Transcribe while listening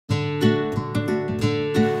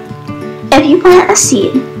If You Plant a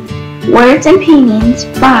Seed, Words and Paintings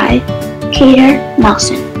by Kadir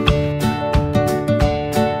Nelson.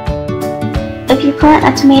 If you plant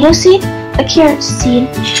a tomato seed, a carrot seed,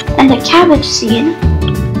 and a cabbage seed,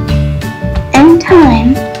 in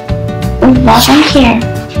time, with love and care,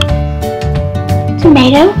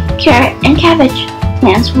 tomato, carrot, and cabbage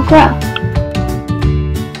plants will grow.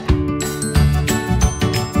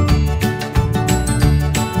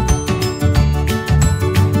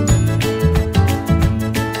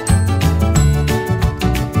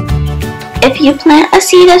 If you plant a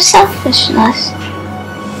seed of selfishness,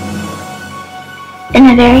 in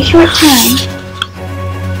a very short time,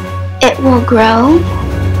 it will grow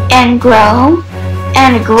and grow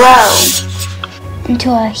and grow into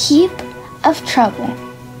a heap of trouble.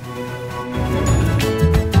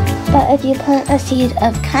 But if you plant a seed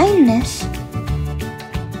of kindness,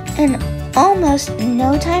 in almost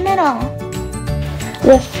no time at all,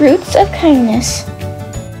 the fruits of kindness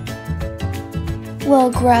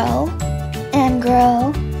will grow and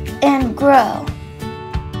grow and grow.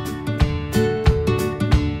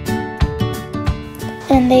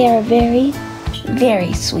 And they are very,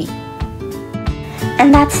 very sweet.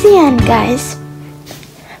 And that's the end, guys.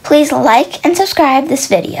 Please like and subscribe this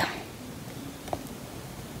video.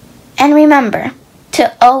 And remember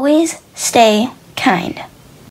to always stay kind.